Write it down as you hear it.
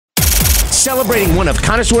Celebrating one of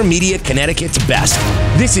Connoisseur Media Connecticut's best.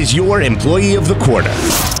 This is your Employee of the Quarter.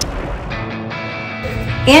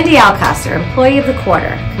 Andy Alcosser, Employee of the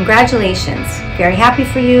Quarter. Congratulations. Very happy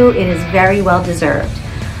for you. It is very well deserved.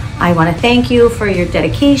 I want to thank you for your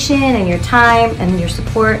dedication and your time and your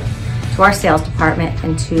support to our sales department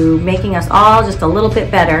and to making us all just a little bit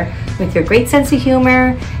better with your great sense of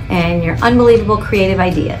humor and your unbelievable creative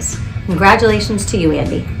ideas. Congratulations to you,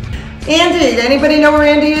 Andy. Andy, anybody know where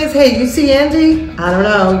Andy is? Hey, you see Andy? I don't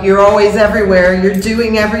know, you're always everywhere, you're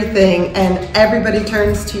doing everything, and everybody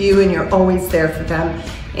turns to you and you're always there for them.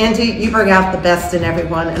 Andy, you bring out the best in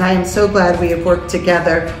everyone, and I am so glad we have worked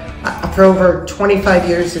together for over 25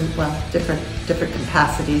 years in, well, different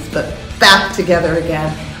capacities, but back together again.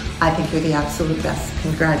 I think you're the absolute best.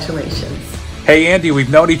 Congratulations. Hey Andy, we've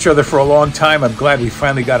known each other for a long time. I'm glad we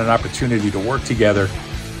finally got an opportunity to work together.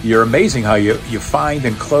 You're amazing how you find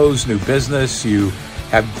and close new business. You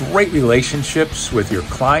have great relationships with your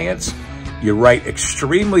clients. You write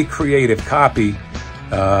extremely creative copy,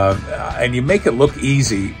 and you make it look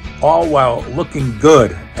easy, all while looking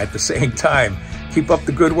good at the same time. Keep up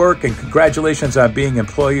the good work, and congratulations on being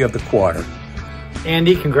Employee of the Quarter.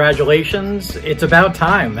 Andy, congratulations. It's about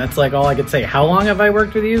time. That's like all I could say. How long have I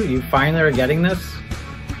worked with you? You finally are getting this?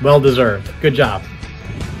 Well deserved. Good job.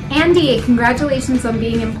 Andy, congratulations on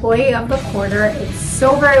being Employee of the Quarter. It's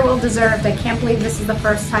so very well deserved. I can't believe this is the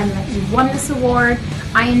first time that you've won this award.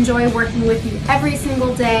 I enjoy working with you every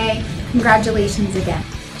single day. Congratulations again.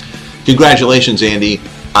 Congratulations, Andy,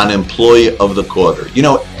 on Employee of the Quarter. You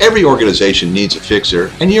know, every organization needs a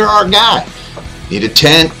fixer, and you're our guy. Need a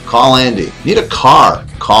tent? Call Andy. Need a car?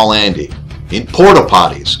 Call Andy. Need porta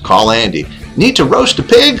potties? Call Andy. Need to roast a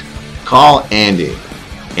pig? Call Andy.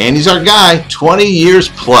 Andy's our guy, 20 years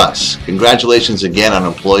plus. Congratulations again on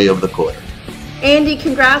Employee of the Quarter. Andy,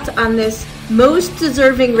 congrats on this most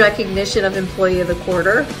deserving recognition of Employee of the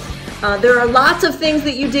Quarter. There are lots of things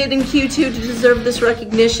that you did in Q2 to deserve this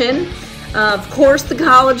recognition. Of course, the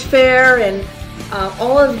college fair and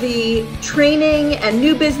all of the training and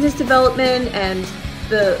new business development and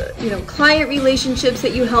the client relationships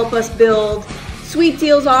that you help us build, sweet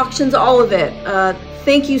deals, auctions, all of it.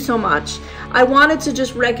 Thank you so much. I wanted to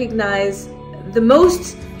just recognize the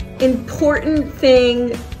most important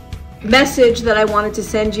message that I wanted to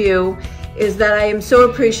send you is that I am so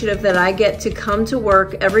appreciative that I get to come to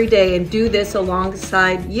work every day and do this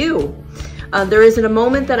alongside you. There isn't a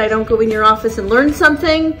moment that I don't go in your office and learn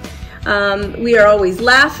something. We are always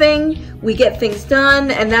laughing, we get things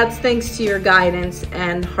done, and that's thanks to your guidance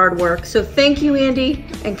and hard work. So thank you, Andy,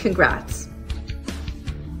 and congrats.